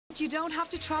You don't have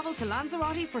to travel to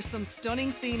Lanzarote for some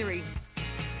stunning scenery.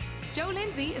 Joe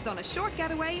Lindsay is on a short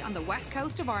getaway on the west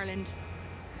coast of Ireland.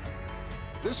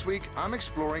 This week, I'm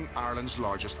exploring Ireland's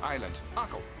largest island,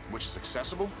 Achill, which is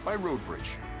accessible by road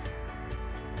bridge.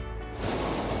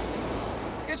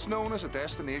 It's known as a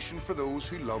destination for those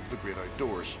who love the great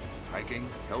outdoors: hiking,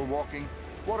 hill walking,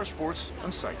 water sports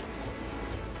and cycling.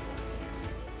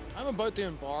 I'm about to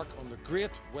embark on the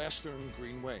Great Western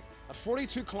Greenway. At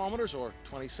 42 kilometres or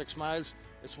 26 miles,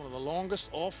 it's one of the longest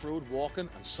off-road walking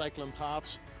and cycling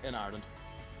paths in Ireland.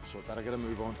 So I better get a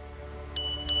move on.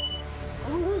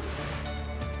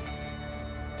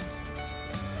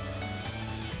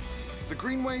 The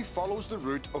Greenway follows the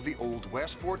route of the old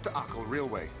Westport to Achill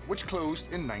Railway, which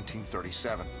closed in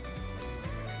 1937.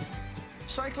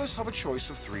 Cyclists have a choice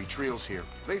of 3 trails here.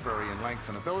 They vary in length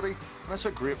and ability, and it's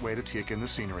a great way to take in the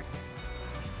scenery,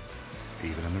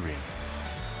 even in the rain.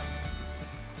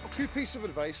 2 pieces of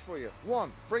advice for you.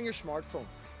 1, bring your smartphone.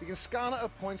 You can scan it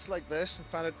at points like this and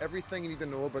find out everything you need to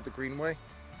know about the Greenway.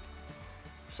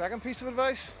 2nd piece of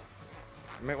advice,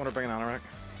 you might want to bring an anorak.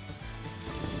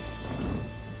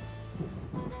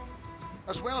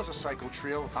 As well as a cycle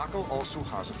trail, Achill also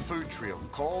has a food trail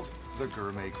called the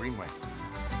Gourmet Greenway.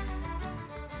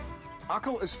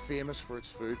 Achill is famous for its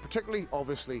food, particularly,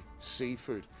 obviously,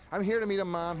 seafood. I'm here to meet a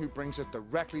man who brings it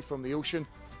directly from the ocean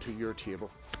to your table.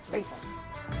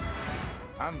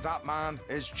 And that man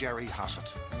is Jerry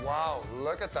Hassett. Wow,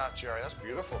 look at that, Jerry. That's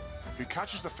beautiful. Who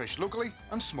catches the fish locally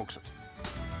and smokes it.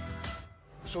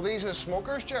 So these are the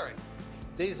smokers, Jerry?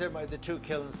 These are the 2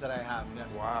 kilns that I have,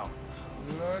 yes. Wow.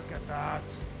 Look at that.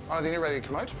 Are they ready to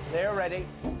come out? They're ready.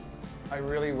 I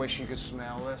really wish you could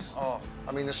smell this. Oh,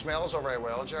 I mean, the smells are very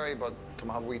well, Jerry, but can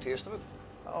we have a wee taste of it?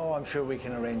 Oh, I'm sure we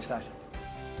can arrange that.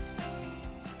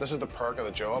 This is the perk of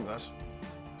the job, this.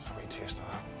 Let's have a wee taste of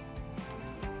that.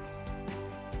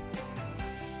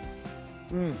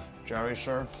 Jerry,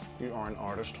 sir, you are an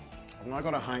artist. I've now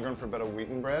got a hankering for a bit of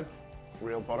wheaten bread,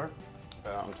 real butter, a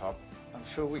bit on top. I'm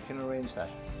sure we can arrange that.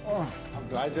 Oh, I'm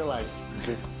glad you like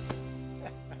it.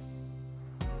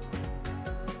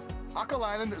 Achill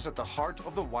Island is at the heart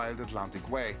of the wild Atlantic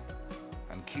Way,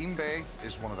 and Keene Bay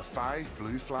is one of the 5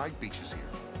 blue flag beaches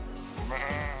here.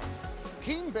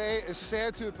 Keene Bay is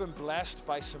said to have been blessed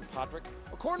by St. Patrick.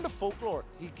 According to folklore,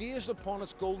 he gazed upon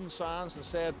its golden sands and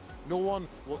said, "No one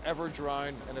will ever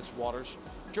drown in its waters."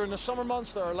 During the summer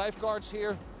months, there are lifeguards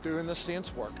here doing the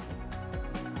saints' work.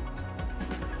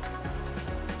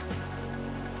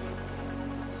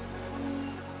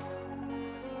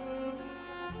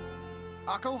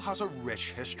 Achill has a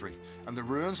rich history, and the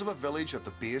ruins of a village at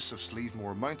the base of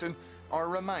Sleevemore Mountain are a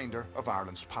reminder of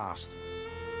Ireland's past.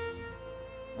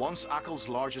 Once Achill's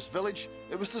largest village,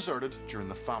 it was deserted during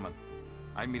the famine.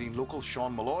 I'm meeting local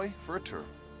Sean Malloy for a tour.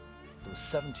 There was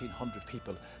 1,700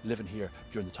 people living here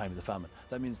during the time of the famine.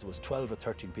 That means there was 12 or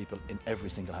 13 people in every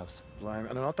single house. Blimey,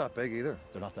 and they're not that big either.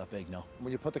 They're not that big, no.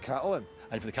 When you put the cattle in?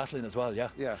 And for the cattle in as well, yeah.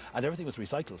 Yeah. And everything was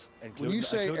recycled. When you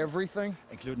say everything?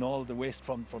 Including all the waste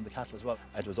from the cattle as well.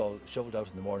 And it was all shoveled out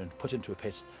in the morning, put into a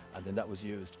pit, and then that was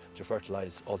used to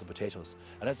fertilise all the potatoes.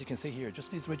 And as you can see here, just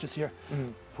these ridges here,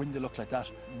 when they look like that,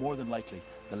 more than likely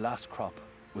the last crop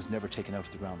was never taken out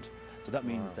of the ground. So that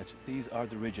means that these are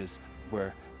the ridges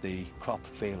where the crop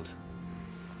failed.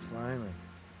 Blimey.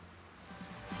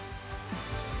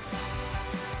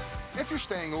 If you're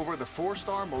staying over, the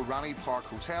 4-star Mulranny Park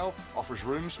Hotel offers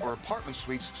rooms or apartment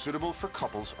suites suitable for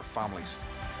couples or families.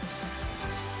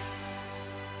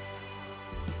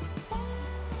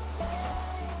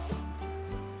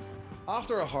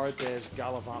 After a hard day's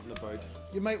gallivanting about,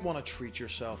 you might want to treat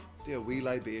yourself to a wee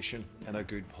libation in a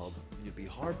good pub. You'd be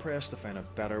hard-pressed to find a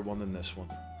better one than this one.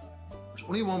 There's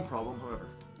only one problem, however.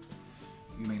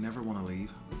 You may never want to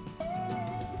leave.